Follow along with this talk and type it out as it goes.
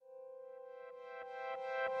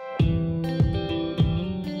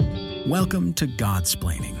Welcome to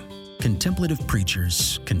Godsplaining, Contemplative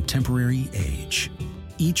Preachers, Contemporary Age.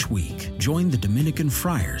 Each week, join the Dominican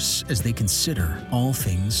friars as they consider all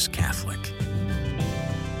things Catholic.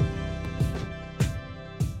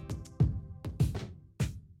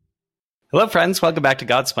 Hello, friends. Welcome back to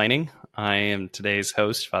Godsplaining. I am today's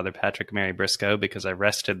host, Father Patrick Mary Briscoe, because I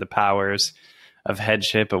wrested the powers of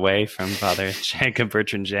headship away from Father Jacob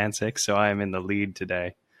Bertrand Jancic, so I am in the lead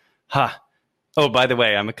today. Ha! Oh, by the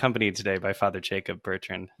way, I'm accompanied today by Father Jacob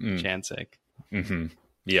Bertrand Jancic. Mm-hmm.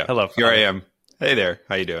 Yeah. Hello, Here Father. I am. Hey there.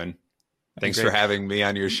 How you doing? Thanks for having me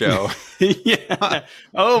on your show. Yeah.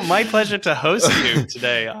 Oh, my pleasure to host you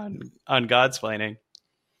today on Godsplaining.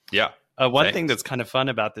 Yeah. One thing that's kind of fun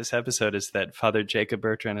about this episode is that Father Jacob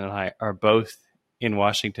Bertrand and I are both in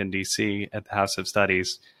Washington, D.C. at the House of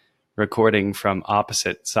Studies, recording from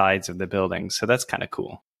opposite sides of the building. So that's kind of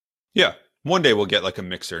cool. Yeah. One day we'll get like a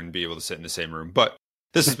mixer and be able to sit in the same room. But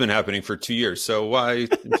this has been happening for 2 years. So why,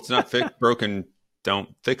 if it's not broken,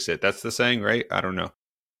 don't fix it. That's the saying, right? I don't know.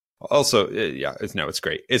 Also, yeah, it's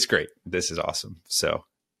great. It's great. This is awesome. So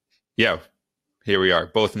yeah, here we are,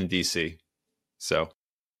 both in D.C. So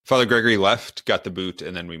Father Gregory left, got the boot,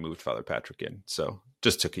 and then we moved Father Patrick in. So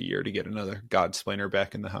just took a year to get another Godsplainer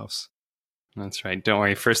back in the house. That's right. Don't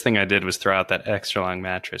worry. First thing I did was throw out that extra long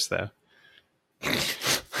mattress, though.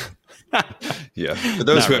 Yeah. For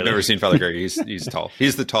those who have never seen Father Gregory, he's tall.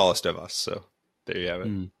 He's the tallest of us. So there you have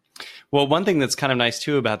it. Well, one thing that's kind of nice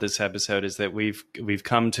too about this episode is that we've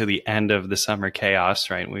come to the end of the summer chaos,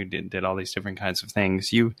 right? We did all these different kinds of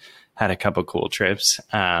things. You had a couple cool trips.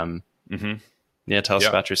 Yeah, tell us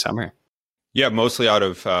about your summer. Yeah, mostly out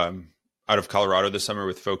of Colorado this summer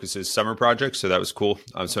with Focus's summer project, so that was cool.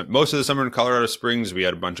 So most of the summer in Colorado Springs, we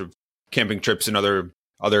had a bunch of camping trips and other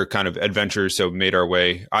kind of adventures. So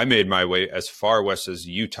I made my way as far west as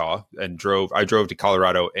Utah and I drove to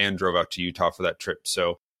Colorado and drove out to Utah for that trip.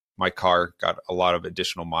 So my car got a lot of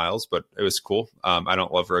additional miles, but it was cool. I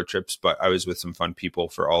don't love road trips, but I was with some fun people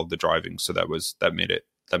for all of the driving, so that made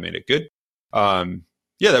it good.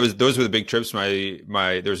 Yeah, those were the big trips.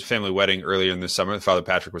 There was a family wedding earlier in the summer. Father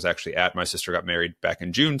Patrick was actually at. My sister got married back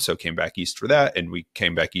in June, so came back east for that, and we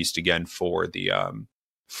came back east again for the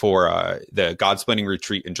Godsplaining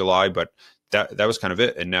retreat in July. But that was kind of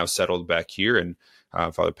it, and now settled back here. And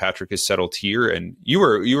Father Patrick is settled here, and you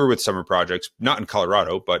were with summer projects, not in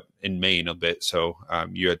Colorado, but in Maine a bit. So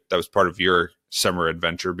that was part of your summer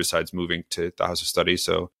adventure besides moving to the House of Study.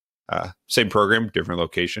 So same program, different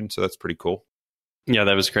location. So that's pretty cool. Yeah,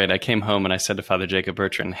 that was great. I came home and I said to Father Jacob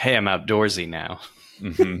Bertrand, "Hey, I'm outdoorsy now."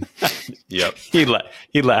 Mm-hmm. Yep.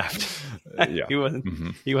 He laughed. Yeah.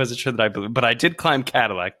 He wasn't sure that I believed, but I did climb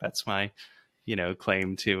Cadillac. That's my,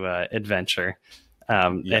 claim to adventure.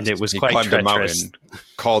 Yes. And it was he quite climbed treacherous. a mountain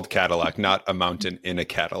called Cadillac, not a mountain in a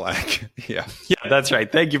Cadillac. Yeah. Yeah, that's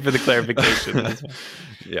right. Thank you for the clarification. That's right.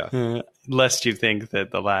 Yeah. Lest you think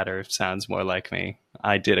that the latter sounds more like me,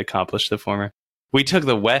 I did accomplish the former. We took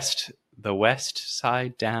the west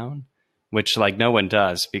side down, which no one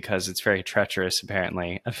does because it's very treacherous,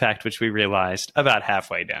 apparently, a fact which we realized about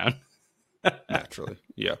halfway down. Naturally.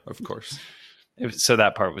 Yeah, of course. So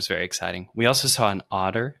that part was very exciting. We also saw an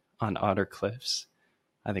otter on Otter Cliffs.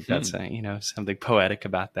 I think that's something poetic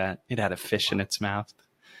about that. It had a fish in its mouth.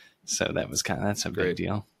 So that's a big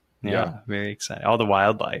deal. Yeah, very exciting. All the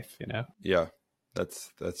wildlife, Yeah.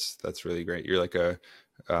 That's really great. You're like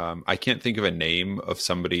I can't think of a name of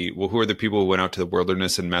somebody. Well, who are the people who went out to the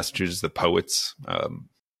wilderness in Massachusetts? The poets,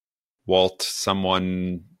 Walt,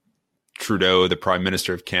 Trudeau, the Prime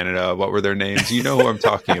Minister of Canada. What were their names? You know who I'm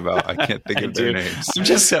talking about. I can't think of their names.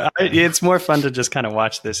 It's more fun to just kind of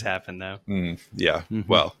watch this happen, though. Yeah. Mm-hmm.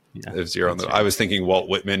 Well, if you're on right. I was thinking Walt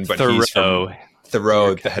Whitman, but Thoreau. he's from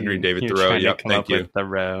Thoreau, the Henry David Thoreau. Yep. Thank you.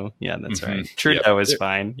 Thoreau. Yeah, that's right. Trudeau is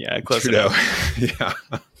fine. Yeah, close enough. Yeah.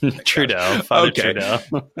 Trudeau. Father Trudeau.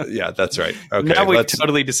 Yeah, that's right. Okay. Now we've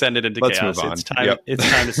totally descended into chaos. Move on. It's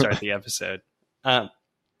time to start the episode.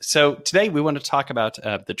 So today we want to talk about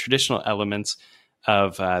the traditional elements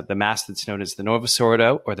of the Mass that's known as the Novus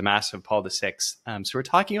Ordo, or the Mass of Paul VI. So we're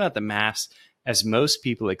talking about the Mass as most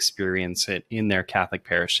people experience it in their Catholic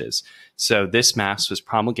parishes. So this Mass was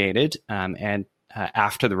promulgated and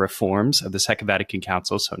after the reforms of the Second Vatican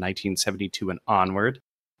Council, so 1972 and onward.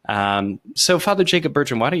 So Father Jacob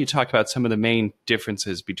Bertrand, why don't you talk about some of the main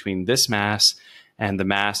differences between this Mass and the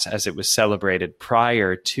Mass as it was celebrated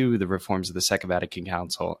prior to the reforms of the Second Vatican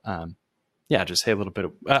Council? Just say a little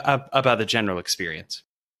bit about the general experience.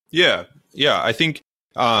 Yeah, I think,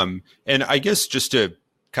 and I guess just to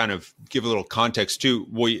kind of give a little context too,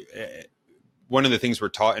 one of the things we're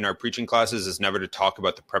taught in our preaching classes is never to talk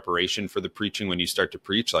about the preparation for the preaching when you start to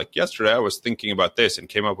preach. Like yesterday, I was thinking about this and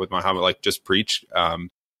came up with my homily, like just preach.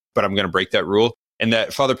 But I'm going to break that rule. And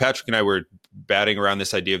that Father Patrick and I were batting around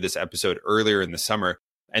this idea of this episode earlier in the summer.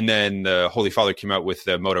 And then the Holy Father came out with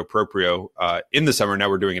the motu proprio in the summer. Now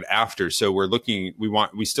we're doing it after. So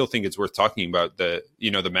we still think it's worth talking about the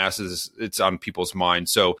masses. It's on people's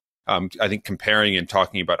minds. So I think comparing and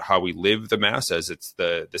talking about how we live the Mass as it's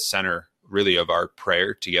the center really of our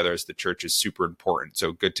prayer together as the church is super important.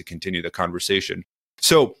 So good to continue the conversation.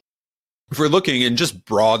 So if we're looking, and just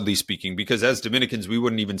broadly speaking, because as Dominicans, we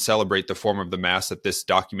wouldn't even celebrate the form of the Mass that this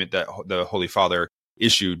document that the Holy Father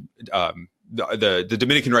issued, the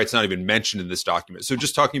Dominican rite's not even mentioned in this document. So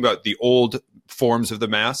just talking about the old forms of the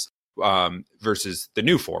Mass versus the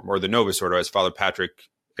new form, or the Novus Ordo, as Father Patrick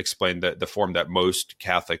explained, the form that most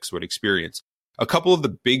Catholics would experience. A couple of the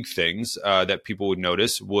big things that people would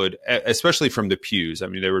notice would, especially from the pews, I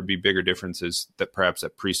mean, there would be bigger differences that perhaps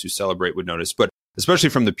that priests who celebrate would notice, but especially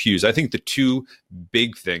from the pews, I think the two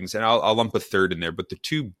big things, and I'll lump a third in there, but the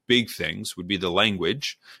two big things would be the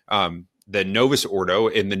language. The Novus Ordo,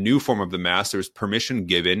 in the new form of the Mass, there's permission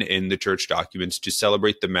given in the church documents to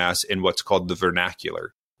celebrate the Mass in what's called the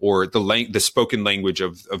vernacular, or the spoken language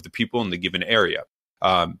of the people in the given area.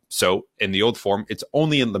 So in the old form,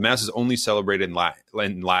 the Mass is only celebrated in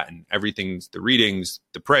Latin. Everything's the readings,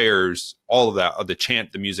 the prayers, all of that, the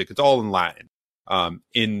chant, the music, it's all in Latin.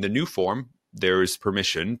 In the new form, there is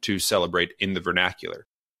permission to celebrate in the vernacular.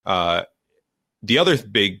 The other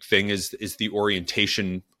big thing is the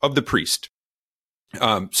orientation of the priest.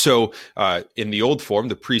 So in the old form,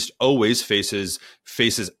 the priest always faces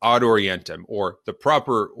ad orientem, or the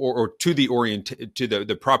proper or to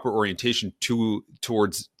the proper orientation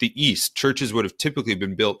towards the east. Churches would have typically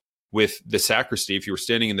been built with the sacristy. If you were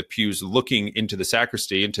standing in the pews looking into the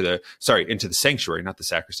sacristy, into the sanctuary, not the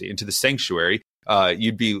sacristy, into the sanctuary,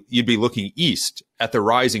 you'd be looking east at the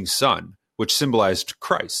rising sun, which symbolized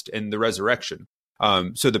Christ and the resurrection.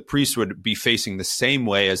 So the priest would be facing the same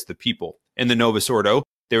way as the people. In the Novus Ordo,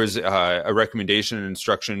 there was a recommendation and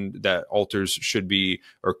instruction that altars should be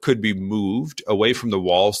or could be moved away from the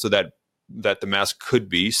wall so that the Mass could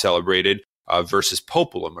be celebrated versus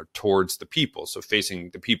populum, or towards the people, so facing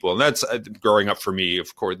the people. And that's growing up for me,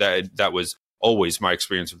 of course, that was always my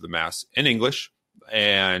experience of the Mass in English,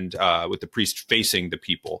 and with the priest facing the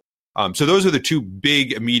people. So those are the two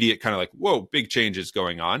big, immediate kind of like, whoa, big changes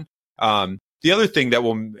going on. The other thing that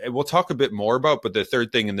we'll talk a bit more about, but the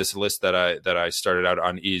third thing in this list that I started out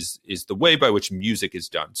on is the way by which music is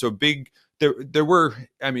done. So there were,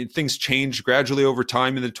 I mean, things changed gradually over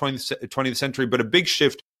time in the 20th century, but a big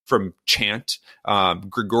shift from chant,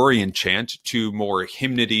 Gregorian chant, to more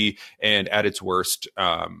hymnody, and at its worst,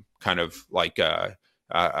 kind of like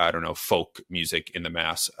I don't know, folk music in the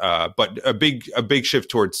Mass, but a big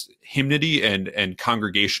shift towards hymnody and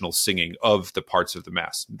congregational singing of the parts of the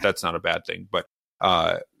Mass. That's not a bad thing, but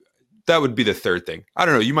that would be the third thing. I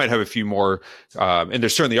don't know, you might have a few more, and there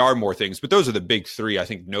certainly are more things, but those are the big three, I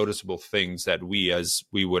think, noticeable things that we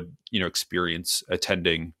would, experience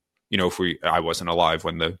attending, I wasn't alive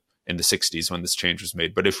in the 60s when this change was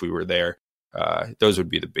made, but if we were there, those would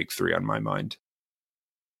be the big three on my mind.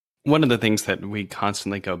 One of the things that we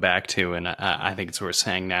constantly go back to, and I think it's worth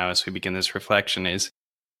saying now as we begin this reflection, is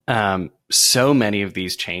so many of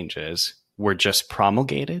these changes were just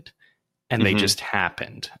promulgated and they just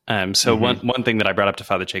happened. So one thing that I brought up to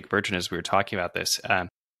Father Jacob Bertrand as we were talking about this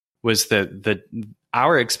was that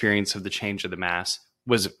our experience of the change of the Mass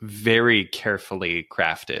was very carefully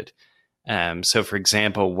crafted. So, for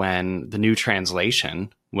example, when the new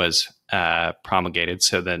translation was promulgated,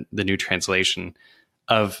 so the new translation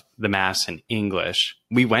of the Mass in English,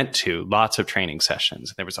 we went to lots of training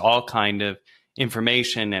sessions. There was all kind of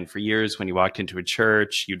information, and for years, when you walked into a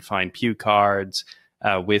church, you'd find pew cards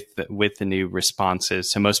with the new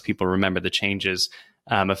responses. So most people remember the changes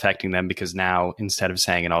affecting them, because now instead of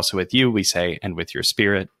saying "and also with you," we say "and with your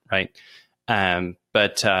spirit," right?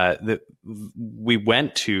 We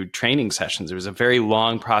went to training sessions. There was a very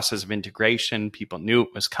long process of integration. People knew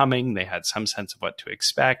it was coming. They had some sense of what to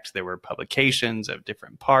expect. There were publications of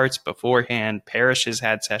different parts beforehand. Parishes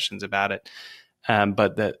had sessions about it.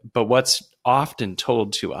 But what's often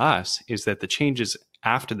told to us is that the changes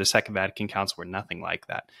after the Second Vatican Council were nothing like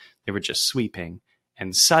that. They were just sweeping.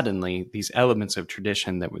 And suddenly, these elements of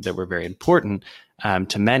tradition that were very important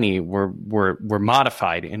to many were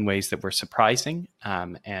modified in ways that were surprising,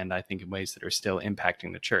 and I think in ways that are still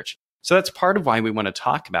impacting the church. So that's part of why we want to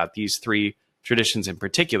talk about these three traditions in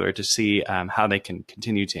particular, to see how they can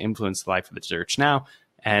continue to influence the life of the church now,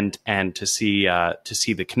 and to see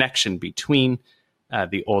the connection between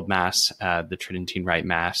the Old Mass, the Tridentine Rite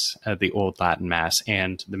Mass, the Old Latin Mass,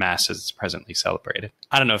 and the Mass as it's presently celebrated.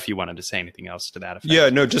 I don't know if you wanted to say anything else to that effect. Yeah,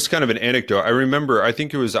 no, just kind of an anecdote. I remember, I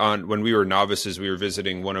think it was when we were novices, we were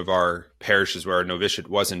visiting one of our parishes where our novitiate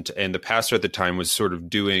wasn't, and the pastor at the time was sort of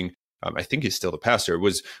doing, I think he's still the pastor,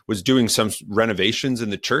 was doing some renovations in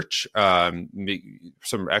the church, some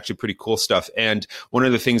actually pretty cool stuff. And one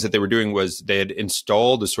of the things that they were doing was they had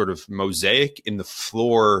installed a sort of mosaic in the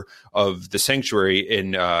floor of the sanctuary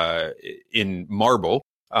in marble,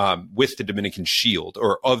 with the Dominican shield,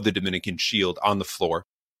 or of the Dominican shield on the floor.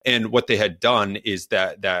 And what they had done is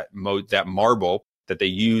that marble that they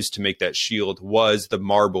used to make that shield was the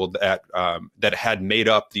marble that had made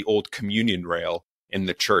up the old communion rail in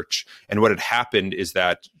the church. And what had happened is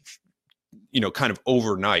that, kind of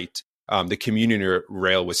overnight, the communion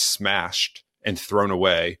rail was smashed and thrown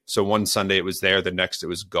away. So one Sunday it was there, the next it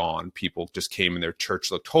was gone. People just came and their church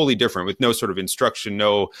looked wholly different, with no sort of instruction,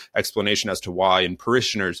 no explanation as to why. And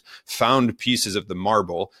parishioners found pieces of the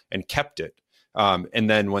marble and kept it. And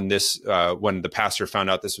then when the pastor found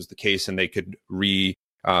out this was the case, and they could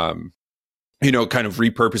kind of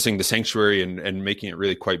repurposing the sanctuary and making it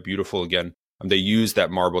really quite beautiful again, they used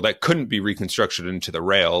that marble that couldn't be reconstructed into the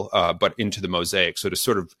rail, but into the mosaic. So to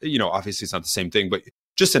sort of, obviously it's not the same thing, but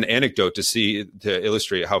just an anecdote to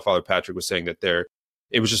illustrate how Father Patrick was saying that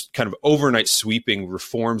it was just kind of overnight sweeping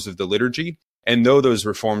reforms of the liturgy. And though those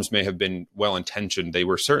reforms may have been well-intentioned, they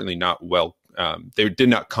were certainly not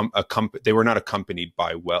they were not accompanied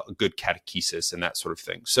by good catechesis and that sort of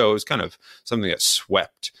thing. So it was kind of something that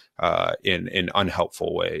swept in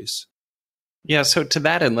unhelpful ways. Yeah, so to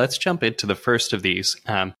that end, let's jump into the first of these,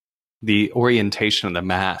 the orientation of the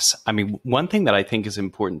Mass. I mean, one thing that I think is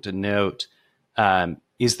important to note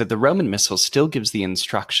is that the Roman Missal still gives the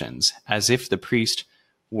instructions as if the priest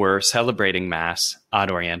were celebrating Mass ad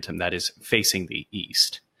orientem, that is, facing the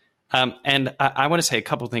east. And I want to say a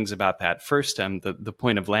couple things about that. First, the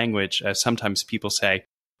point of language. Sometimes people say,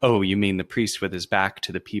 oh, you mean the priest with his back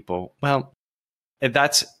to the people? Well,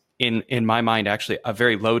 that's, in my mind, actually a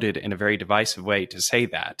very loaded and a very divisive way to say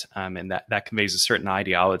that. And that conveys a certain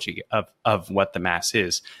ideology of what the Mass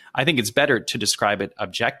is. I think it's better to describe it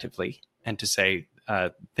objectively and to say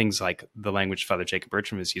things like the language Father Jacob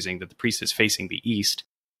Bertram is using, that the priest is facing the east,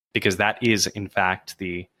 because that is in fact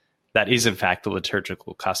the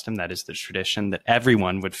liturgical custom, that is the tradition, that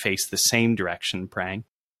everyone would face the same direction praying.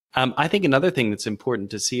 I think another thing that's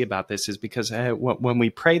important to see about this is because when we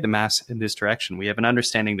pray the Mass in this direction, we have an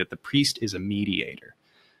understanding that the priest is a mediator.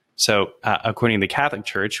 So according to the Catholic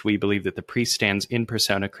Church, we believe that the priest stands in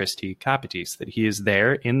persona Christi Capitis, that he is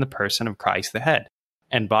there in the person of Christ the head.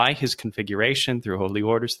 And by his configuration through holy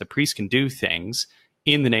orders, the priest can do things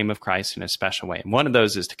in the name of Christ in a special way. And one of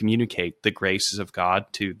those is to communicate the graces of God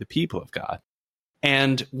to the people of God.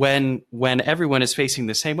 And when everyone is facing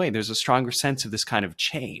the same way, there's a stronger sense of this kind of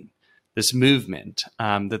chain, this movement,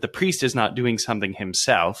 that the priest is not doing something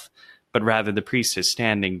himself, but rather the priest is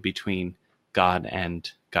standing between God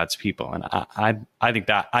and God's people. And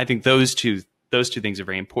I think those two things are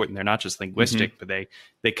very important. They're not just linguistic, but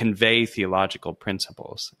they convey theological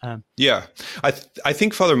principles. Yeah, I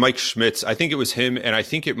think Father Mike Schmitz, I think it was him, and I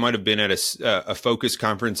think it might have been at a Focus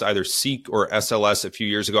conference, either Seek or SLS a few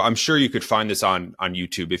years ago. I'm sure you could find this on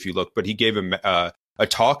YouTube if you look, but he gave a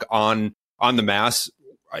talk on the Mass,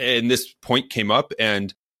 and this point came up,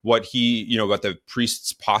 and what he, about the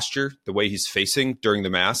priest's posture, the way he's facing during the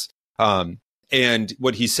Mass. And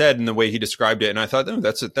what he said and the way he described it, and I thought, oh,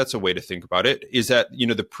 that's a way to think about it, is that,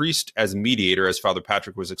 the priest as mediator, as Father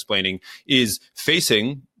Patrick was explaining, is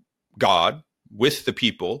facing God with the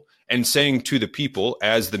people and saying to the people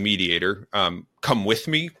as the mediator, come with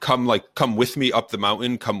me, come with me up the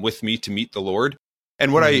mountain, come with me to meet the Lord.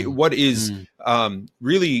 And what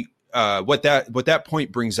that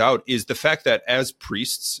point brings out is the fact that as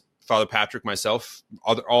priests, Father Patrick, myself,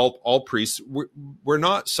 all priests, we're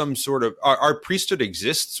not some sort of, our priesthood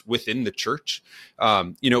exists within the church.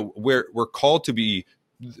 We're called to be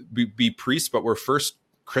priests, but we're first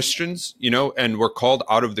Christians, and we're called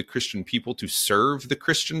out of the Christian people to serve the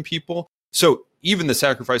Christian people. So even the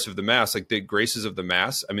sacrifice of the Mass, like the graces of the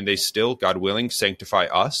Mass, I mean, they still, God willing, sanctify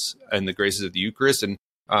us, and the graces of the Eucharist. And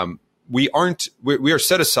we are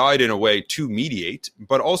set aside in a way to mediate,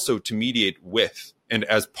 but also to mediate with and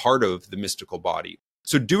as part of the mystical body.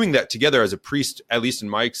 So doing that together as a priest, at least in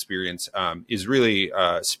my experience, is really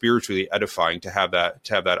spiritually edifying to have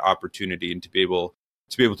that opportunity and to be able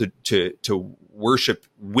to worship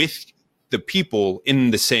with the people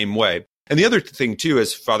in the same way. And the other thing too,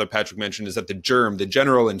 as Father Patrick mentioned, is that the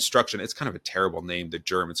general instruction, it's kind of a terrible name, the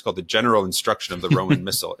germ. It's called the General Instruction of the Roman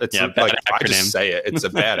Missal. It's like, I just say it. It's a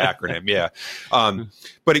bad acronym. Yeah.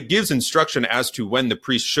 But it gives instruction as to when the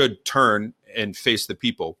priest should turn and face the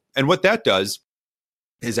people. And what that does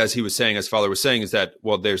is, as he was saying, as Father was saying, is that,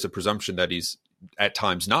 well, there's a presumption that he's at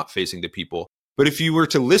times not facing the people. But if you were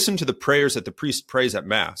to listen to the prayers that the priest prays at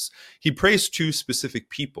Mass, he prays to specific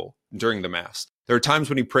people during the Mass. There are times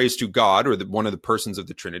when he prays to God or one of the persons of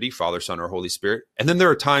the Trinity, Father, Son, or Holy Spirit. And then there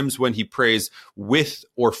are times when he prays with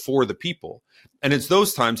or for the people. And it's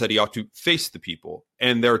those times that he ought to face the people.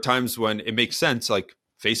 And there are times when it makes sense, like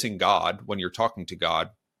facing God when you're talking to God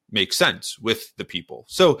makes sense with the people.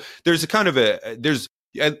 So there's a kind of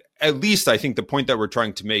at least I think the point that we're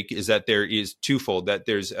trying to make is that there is twofold, that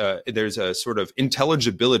there's a sort of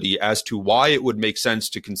intelligibility as to why it would make sense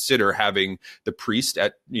to consider having the priest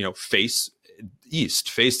face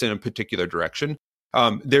east, faced in a particular direction.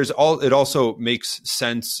 It also makes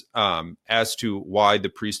sense as to why the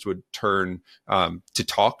priest would turn to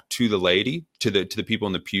talk to the laity, to the people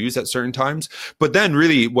in the pews at certain times. But then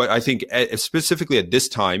really what I think specifically at this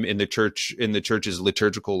time in the church's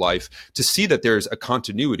liturgical life, to see that there's a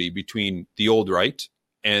continuity between the old rite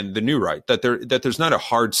and the new rite, that there's not a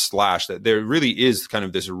hard slash, that there really is kind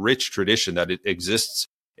of this rich tradition that it exists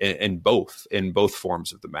in both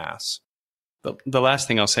forms of the Mass. The last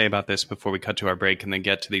thing I'll say about this before we cut to our break and then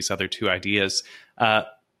get to these other two ideas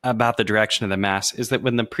about the direction of the Mass is that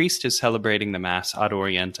when the priest is celebrating the Mass ad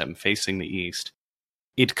orientem, facing the east,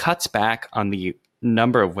 it cuts back on the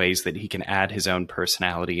number of ways that he can add his own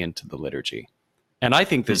personality into the liturgy. And I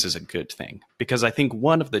think this is a good thing, because I think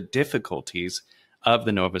one of the difficulties of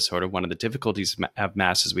the Novus Ordo, one of the difficulties of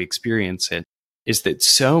Mass as we experience it, is that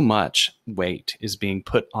so much weight is being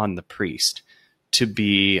put on the priest to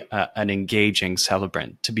be an engaging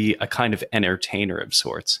celebrant, to be a kind of entertainer of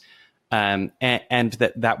sorts. And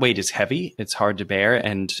that weight is heavy, it's hard to bear,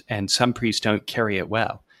 and some priests don't carry it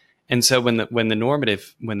well. And so when the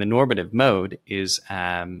normative mode is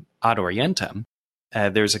ad orientem,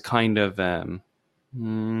 there's a kind of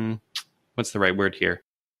what's the right word here?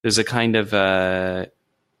 There's a kind of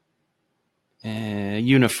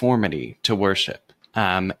uniformity to worship,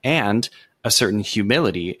 and a certain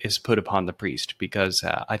humility is put upon the priest, because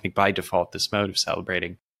I think by default this mode of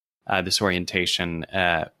celebrating this orientation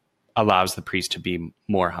allows the priest to be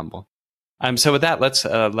more humble. So with that,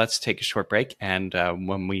 let's take a short break, and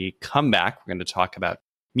when we come back, we're going to talk about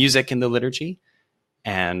music in the liturgy,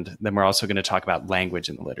 and then we're also going to talk about language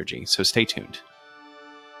in the liturgy. So stay tuned.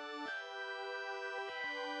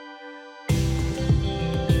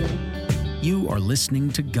 You are listening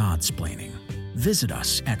to Godsplaining. Visit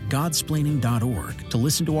us at godsplaining.org to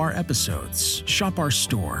listen to our episodes, shop our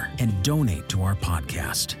store, and donate to our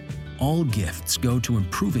podcast. All gifts go to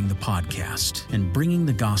improving the podcast and bringing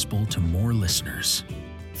the gospel to more listeners.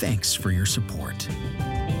 Thanks for your support.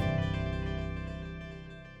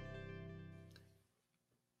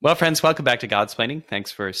 Well, friends, welcome back to Godsplaining.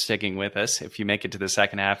 Thanks for sticking with us. If you make it to the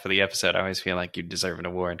second half of the episode, I always feel like you deserve an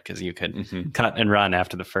award, because you could cut and run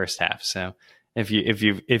after the first half. So if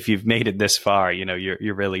you've made it this far,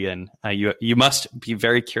 you're really in. You must be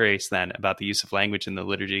very curious then about the use of language in the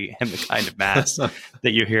liturgy and the kind of Mass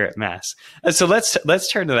that you hear at Mass. So let's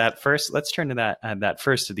turn to that first. Let's turn to that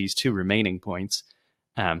first of these two remaining points.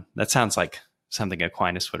 That sounds like something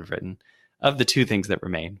Aquinas would have written. Of the two things that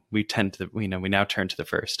remain, we now turn to the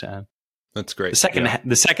first. That's great.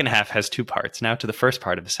 The second half has two parts. Now to the first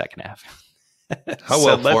part of the second half. How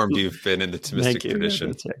well formed you've been in the Thomistic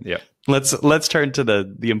tradition. Yeah, right. Let's turn to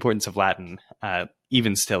the importance of Latin,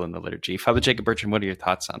 even still in the liturgy. Father Jacob Bertrand, what are your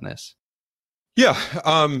thoughts on this? Yeah.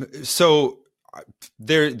 So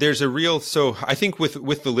there's a real. So I think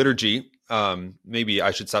with the liturgy, maybe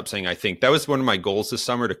I should stop saying I think. That was one of my goals this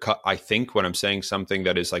summer, to cut I think when I'm saying something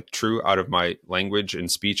that is like true out of my language and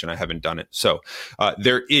speech, and I haven't done it. So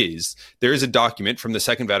there is a document from the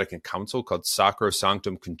Second Vatican Council called Sacro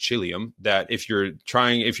Sanctum Concilium, that if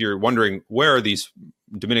you're wondering where are these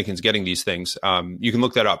Dominicans getting these things, you can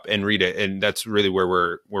look that up and read it, and that's really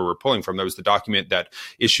where we're pulling from. That was the document that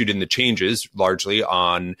issued in the changes largely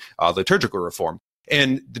on liturgical reform.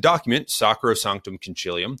 And the document, Sacro Sanctum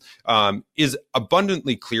Concilium, is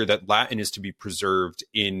abundantly clear that Latin is to be preserved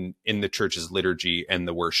in the church's liturgy and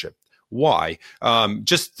the worship. Why?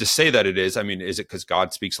 Just to say that it is, I mean, is it because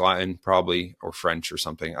God speaks Latin? Probably, or French or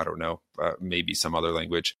something. I don't know. Maybe some other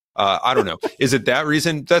language. I don't know. Is it that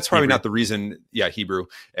reason? That's probably not the reason. Yeah, Hebrew,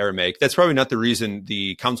 Aramaic. That's probably not the reason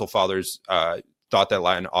the Council Fathers thought that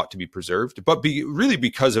Latin ought to be preserved, but really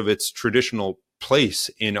because of its traditional place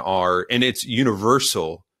and its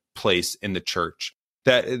universal place in the church.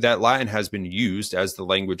 That Latin has been used as the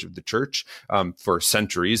language of the church for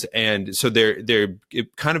centuries, and so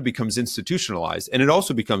it kind of becomes institutionalized, and it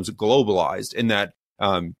also becomes globalized in that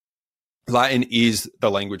Latin is the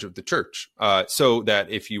language of the church. So that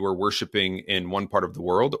if you were worshiping in one part of the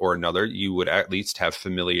world or another, you would at least have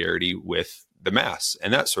familiarity with the Mass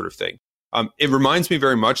and that sort of thing. It reminds me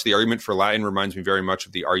very much, the argument for Latin reminds me very much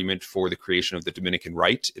of the argument for the creation of the Dominican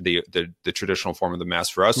Rite, the traditional form of the Mass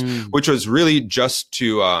for us, which was really just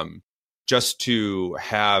to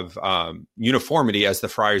have uniformity as the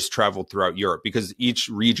friars traveled throughout Europe, because each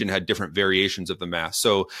region had different variations of the Mass.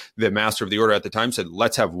 So the master of the order at the time said,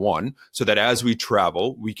 let's have one, so that as we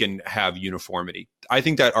travel, we can have uniformity. I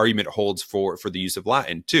think that argument holds for the use of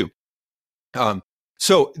Latin too.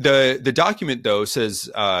 So the document though says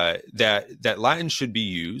that Latin should be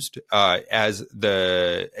used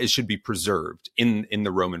it should be preserved in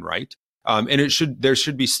the Roman Rite, and there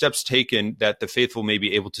should be steps taken that the faithful may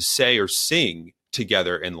be able to say or sing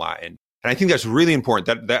together in Latin. And I think that's really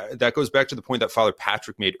important. That goes back to the point that Father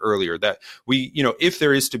Patrick made earlier, that we, if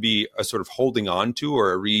there is to be a sort of holding on to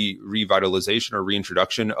or a revitalization or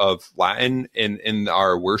reintroduction of Latin in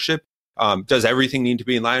our worship. Does everything need to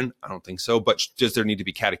be in Latin? I don't think so. But does there need to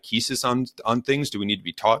be catechesis on things? Do we need to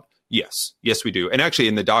be taught? Yes, we do. And actually,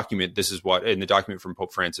 in the document, in the document from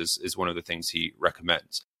Pope Francis is one of the things he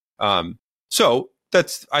recommends. So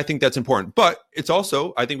I think that's important. But it's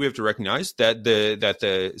also, I think we have to recognize that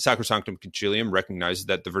the Sacrosanctum Concilium recognizes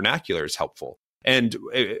that the vernacular is helpful. And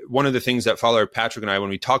one of the things that Father Patrick and I, when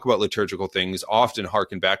we talk about liturgical things, often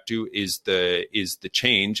hearken back to is the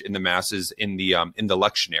change in the masses in the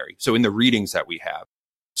lectionary. So in the readings that we have.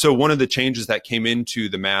 So one of the changes that came into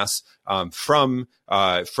the Mass from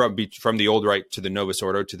the old rite to the Novus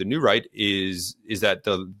Ordo to the new rite is that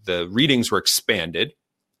the readings were expanded.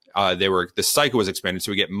 The cycle was expanded,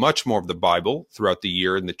 so we get much more of the Bible throughout the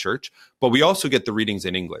year in the church, but we also get the readings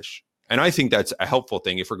in English. And I think that's a helpful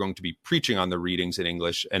thing if we're going to be preaching on the readings in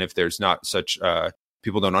English. And if there's not such,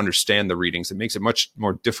 people don't understand the readings, it makes it much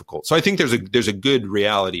more difficult. So I think there's a good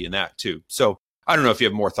reality in that too. So I don't know if you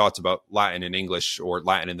have more thoughts about Latin in English or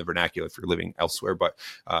Latin in the vernacular if you're living elsewhere, but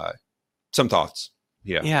some thoughts.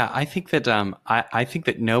 Yeah, I think that I think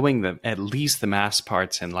that knowing at least the Mass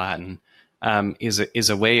parts in Latin is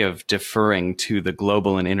a way of deferring to the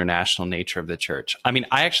global and international nature of the church. I mean,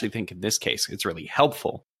 I actually think in this case it's really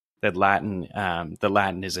helpful that the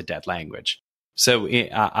Latin is a dead language. So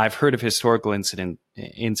I've heard of historical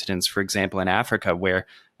incidents, for example, in Africa, where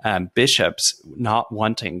bishops not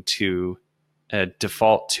wanting to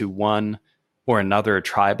default to one or another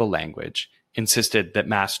tribal language insisted that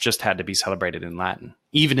Mass just had to be celebrated in Latin,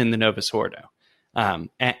 even in the Novus Ordo, and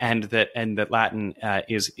that Latin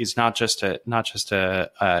is not just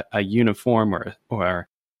a uniform or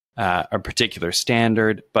a particular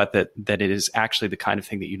standard, but that it is actually the kind of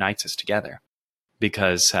thing that unites us together,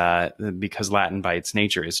 because Latin by its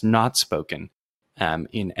nature is not spoken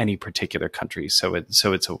in any particular country. So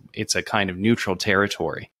it's a kind of neutral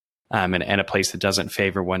territory, and a place that doesn't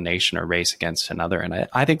favor one nation or race against another. And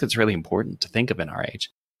I think that's really important to think of in our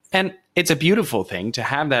age. And it's a beautiful thing to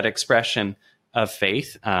have that expression of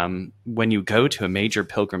faith when you go to a major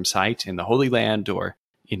pilgrim site in the Holy Land or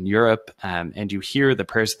in Europe, and you hear the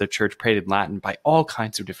prayers of the church prayed in Latin by all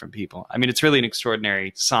kinds of different people. I mean, it's really an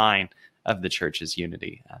extraordinary sign of the church's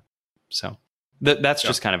unity. So that's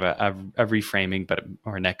just kind of a reframing,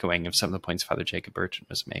 or an echoing of some of the points Father Jacob Bertrand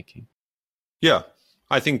was making. Yeah,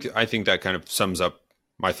 I think that kind of sums up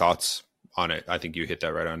my thoughts on it. I think you hit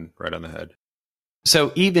that right on the head.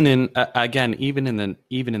 So even in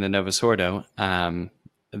the Novus Ordo, the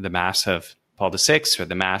Mass of Paul VI, or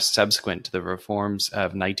the Mass subsequent to the reforms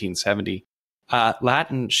of 1970,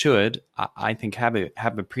 Latin should, I think, have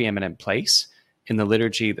a preeminent place in the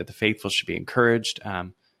liturgy, that the faithful should be encouraged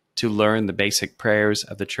to learn the basic prayers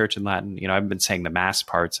of the Church in Latin. I've been saying the Mass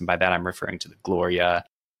parts, and by that I'm referring to the Gloria,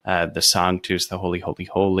 the Sanctus, the Holy, Holy,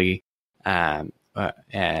 Holy, and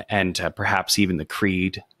perhaps even the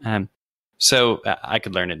Creed. So I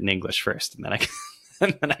could learn it in English first, and then I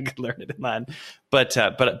could learn it in Latin. But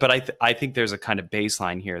I think there's a kind of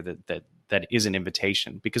baseline here that is an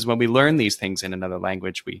invitation, because when we learn these things in another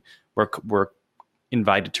language, we're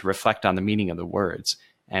invited to reflect on the meaning of the words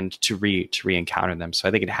and to re-encounter them. So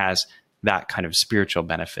I think it has that kind of spiritual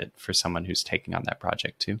benefit for someone who's taking on that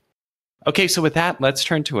project too. Okay, so with that, let's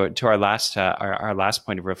turn to our last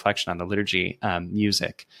point of reflection on the liturgy,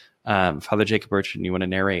 music. Father Jacob Bertrand, you want to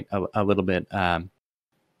narrate a little bit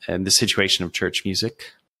the situation of church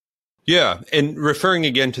music? Yeah, and referring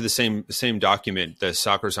again to the same document, the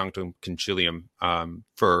Sacrosanctum Concilium,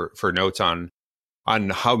 for notes on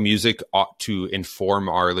how music ought to inform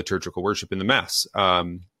our liturgical worship in the Mass,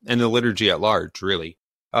 and the liturgy at large, really.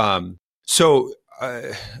 So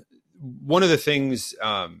one of the things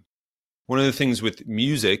with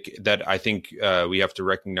music that I think we have to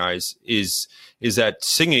recognize is that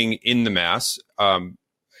singing in the Mass,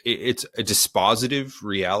 it's a dispositive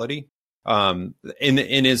reality,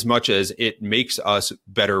 in as much as it makes us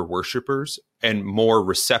better worshipers and more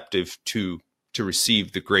receptive to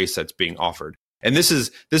receive the grace that's being offered. And this is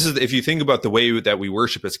if you think about the way that we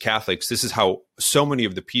worship as Catholics, this is how so many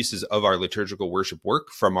of the pieces of our liturgical worship work,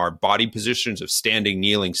 from our body positions of standing,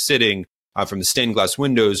 kneeling, sitting, from the stained glass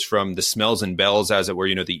windows, from the smells and bells, as it were,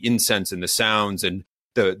 the incense and the sounds, and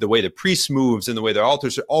the way the priest moves and the way the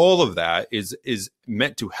altars, all of that is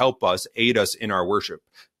meant to help us, aid us in our worship.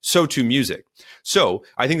 So to music. So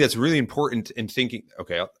I think that's really important in thinking.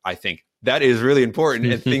 Okay, I think that is really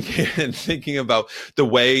important in thinking about the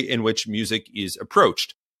way in which music is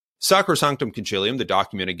approached. Sacrosanctum Concilium, the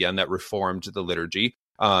document again that reformed the liturgy,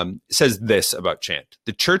 says this about chant: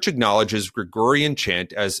 the Church acknowledges Gregorian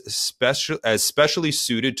chant as specially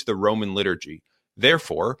suited to the Roman liturgy.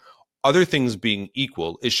 Therefore, other things being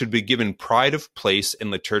equal, it should be given pride of place in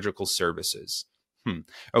liturgical services.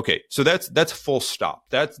 Okay, so that's full stop.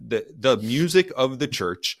 That's the music of the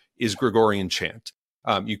Church is Gregorian chant.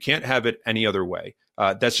 You can't have it any other way.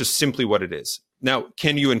 That's just simply what it is. Now,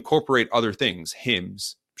 can you incorporate other things?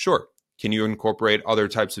 Hymns? Sure. Can you incorporate other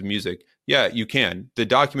types of music? Yeah, you can. The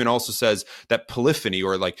document also says that polyphony,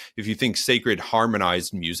 or like if you think sacred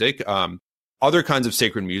harmonized music, other kinds of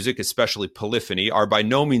sacred music, especially polyphony, are by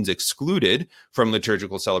no means excluded from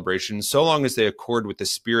liturgical celebrations, so long as they accord with the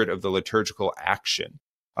spirit of the liturgical action.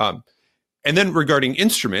 And then regarding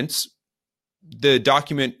instruments, the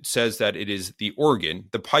document says that it is the organ,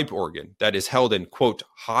 the pipe organ, that is held in, quote,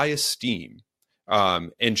 high esteem,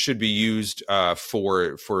 and should be used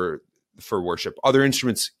for worship. Other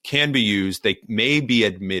instruments can be used; they may be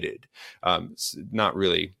admitted. Not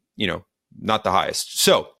really, not the highest.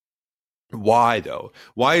 So, why though?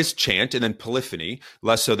 Why is chant, and then polyphony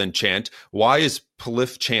less so than chant? Why is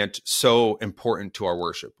chant so important to our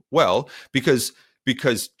worship? Well, because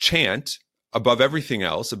chant, above everything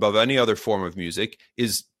else, above any other form of music,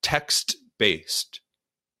 is text-based.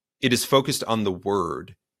 It is focused on the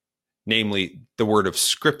word, namely the word of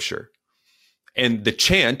Scripture. And the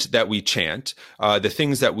chant that we chant, the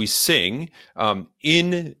things that we sing,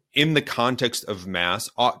 in the context of Mass,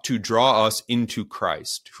 ought to draw us into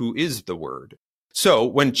Christ, who is the Word. So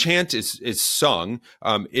when chant is sung,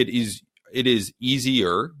 it is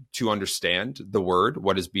easier to understand the word,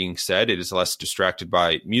 what is being said. It is less distracted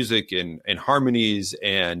by music and harmonies,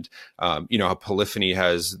 and how polyphony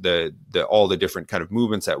has all the different kind of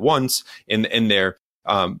movements at once in there.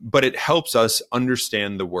 But it helps us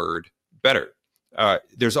understand the word better.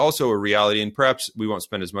 There's also a reality, and perhaps we won't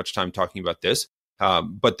spend as much time talking about this,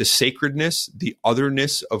 but the sacredness, the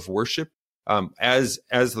otherness of worship, as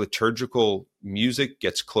liturgical music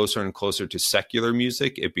gets closer and closer to secular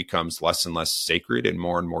music, it becomes less and less sacred and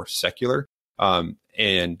more secular.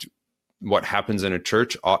 And what happens in a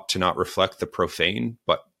church ought to not reflect the profane,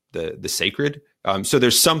 but the sacred. So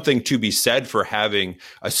there's something to be said for having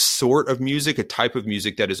a sort of music, a type of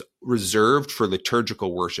music that is reserved for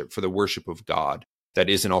liturgical worship, for the worship of God, that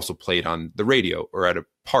isn't also played on the radio or at a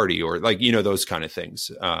party, or those kind of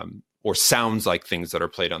things, or sounds like things that are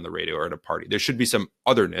played on the radio or at a party. There should be some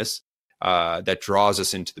otherness that draws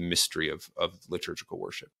us into the mystery of liturgical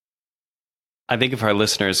worship. I think if our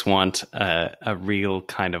listeners want a real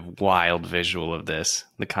kind of wild visual of this,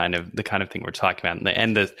 the kind of thing we're talking about,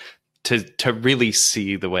 and to really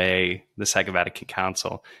see the way the Second Vatican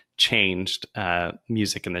Council changed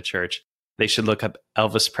music in the church, they should look up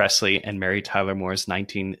Elvis Presley and Mary Tyler Moore's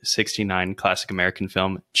 1969 classic American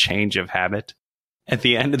film, Change of Habit. At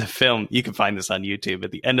the end of the film, you can find this on YouTube. At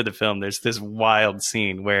the end of the film, there's this wild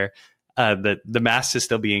scene where the Mass is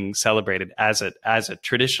still being celebrated as a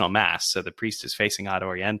traditional Mass. So the priest is facing Ad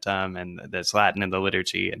Orientem, and there's Latin in the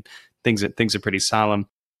liturgy, and things are pretty solemn,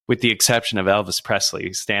 with the exception of Elvis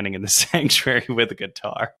Presley standing in the sanctuary with a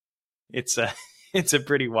guitar. It's a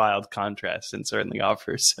pretty wild contrast, and certainly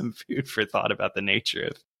offers some food for thought about the nature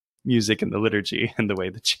of music in the liturgy and the way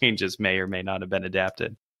the changes may or may not have been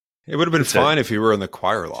adapted. It would have been fine if you were in the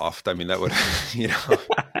choir loft. I mean, that would,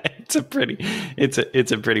 it's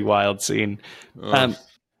a pretty wild scene.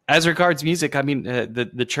 As regards music, I mean,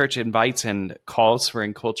 the church invites and calls for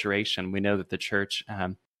enculturation. We know that the church,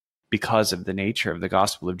 because of the nature of the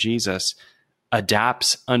gospel of Jesus,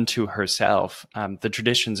 adapts unto herself the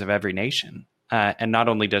traditions of every nation. And not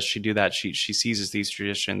only does she do that, she seizes these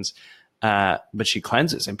traditions but she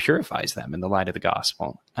cleanses and purifies them in the light of the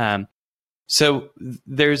gospel. So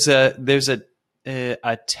there's a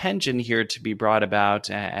tension here to be brought about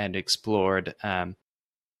and explored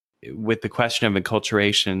with the question of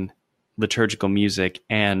enculturation, liturgical music,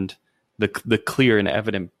 and the clear and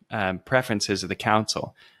evident preferences of the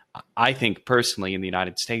council. I think personally in the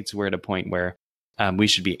United States, we're at a point where we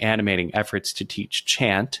should be animating efforts to teach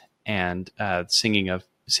chant and singing of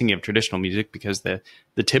traditional music, because the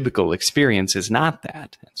typical experience is not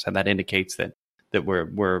that. So that indicates that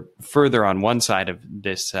we're further on one side of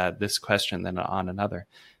this question than on another.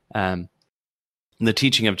 The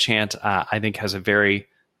teaching of chant, I think, has a very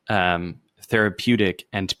therapeutic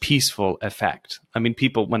and peaceful effect. I mean,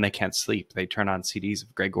 people, when they can't sleep, they turn on CDs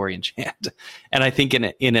of Gregorian chant. And I think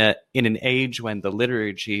in an age when the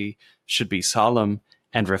liturgy should be solemn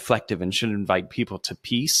and reflective and should invite people to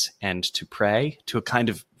peace and to pray, to a kind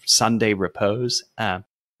of Sunday repose,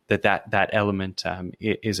 that element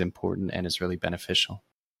is important and is really beneficial.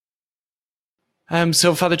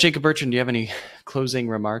 So, Father Jacob Bertrand, do you have any closing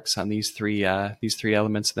remarks on these three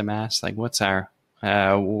elements of the Mass? Like, what are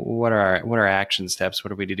our action steps?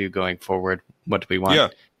 What are we to do going forward? What do we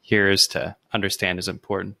want hearers to understand is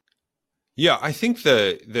important? Yeah, I think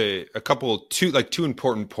two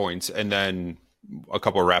important points, and then a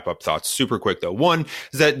couple of wrap up thoughts. Super quick though. One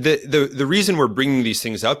is that the reason we're bringing these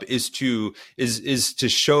things up is to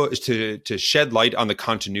shed light on the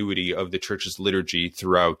continuity of the church's liturgy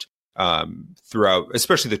throughout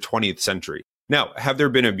especially the 20th century. Now, have there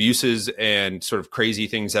been abuses and sort of crazy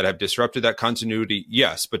things that have disrupted that continuity?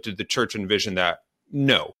 Yes, but did the church envision that?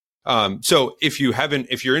 No. So if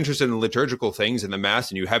you're interested in liturgical things in the Mass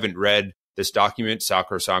and you haven't read this document,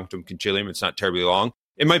 Sacrosanctum Concilium, it's not terribly long,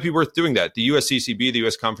 it might be worth doing that. The USCCB, the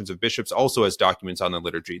U.S. Conference of Bishops, also has documents on the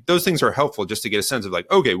liturgy. Those things are helpful just to get a sense of like,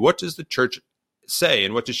 okay, what does the church say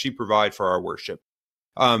and what does she provide for our worship?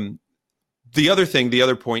 The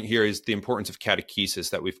other point here is the importance of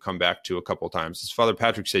catechesis that we've come back to a couple of times. As Father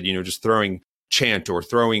Patrick said, just throwing chant or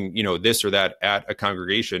throwing, this or that at a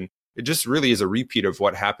congregation, it just really is a repeat of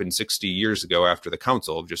what happened 60 years ago after the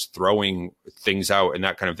council, of just throwing things out and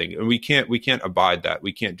that kind of thing. And we can't abide that.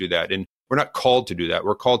 We can't do that. And we're not called to do that.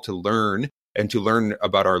 We're called to learn and to learn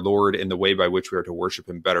about our Lord and the way by which we are to worship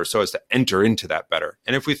him better, so as to enter into that better.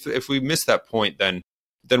 And if we miss that point, then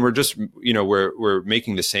we're just, we're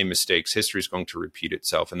making the same mistakes. History is going to repeat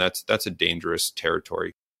itself. And that's a dangerous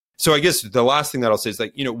territory. So I guess the last thing that I'll say is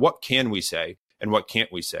like, what can we say and what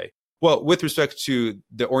can't we say? Well, with respect to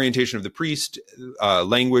the orientation of the priest,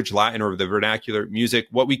 language, Latin or the vernacular, music,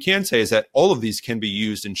 what we can say is that all of these can be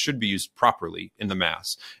used and should be used properly in the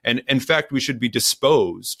Mass. And in fact, we should be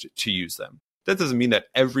disposed to use them. That doesn't mean that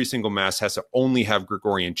every single Mass has to only have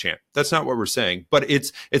Gregorian chant. That's not what we're saying. But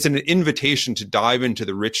it's an invitation to dive into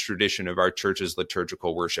the rich tradition of our church's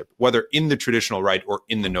liturgical worship, whether in the traditional rite or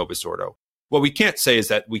in the Novus Ordo. What we can't say is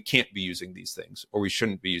that we can't be using these things or we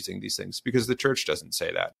shouldn't be using these things, because the church doesn't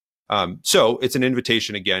say that. So it's an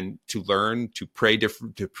invitation, again, to learn, to pray to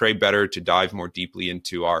pray better, to dive more deeply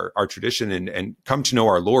into our tradition and come to know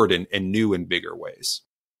our Lord in new and bigger ways.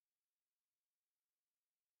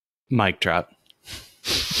 Mic drop.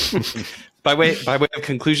 By way of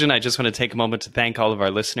conclusion, I just want to take a moment to thank all of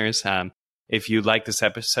our listeners. If you like this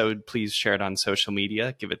episode, please share it on social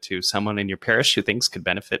media. Give it to someone in your parish who thinks could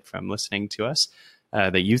benefit from listening to us,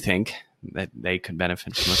 that you think that they could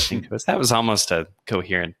benefit from listening to us. That was almost a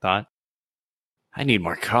coherent thought. I need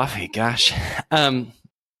more coffee, gosh.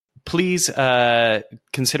 Please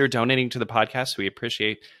consider donating to the podcast. We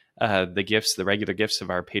appreciate the regular gifts of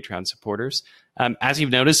our Patreon supporters. As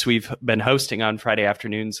you've noticed, we've been hosting on Friday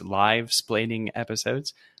afternoons live splaining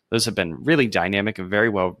episodes. Those have been really dynamic and very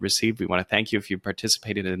well received. We want to thank you if you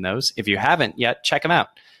participated in those. If you haven't yet, check them out.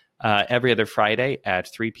 Every other Friday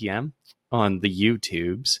at 3 p.m. on the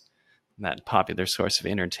YouTubes, that popular source of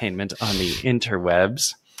entertainment on the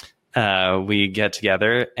interwebs. We get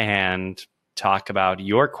together and talk about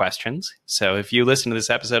your questions. So if you listen to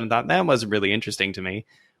this episode and thought that wasn't really interesting to me,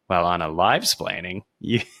 well, on a live splaining,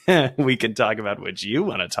 we can talk about what you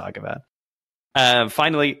want to talk about.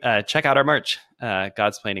 Finally, check out our merch.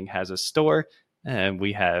 Godsplaining has a store.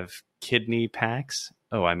 We have kidney packs.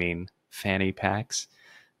 Fanny packs.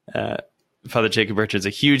 Father Jacob Bertrand's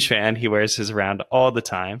a huge fan. He wears his around all the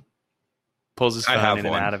time. Pulls his phone in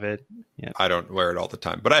and out of it. Yeah. I don't wear it all the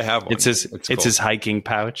time, but I have one. It's his hiking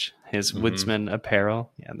pouch, his woodsman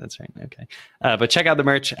apparel. Yeah, that's right. Okay. But check out the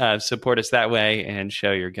merch. Support us that way and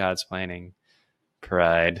show your Godsplaining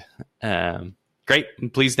pride.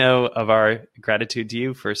 Great. Please know of our gratitude to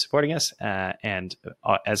you for supporting us. And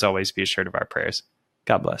as always, be assured of our prayers.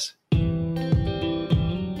 God bless.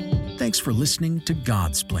 Thanks for listening to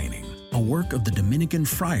Godsplaining, a work of the Dominican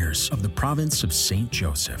Friars of the Province of St.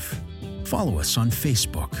 Joseph. Follow us on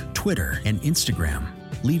Facebook, Twitter, and Instagram.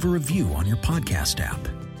 Leave a review on your podcast app.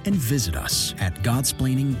 And visit us at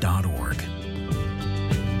godsplaining.org.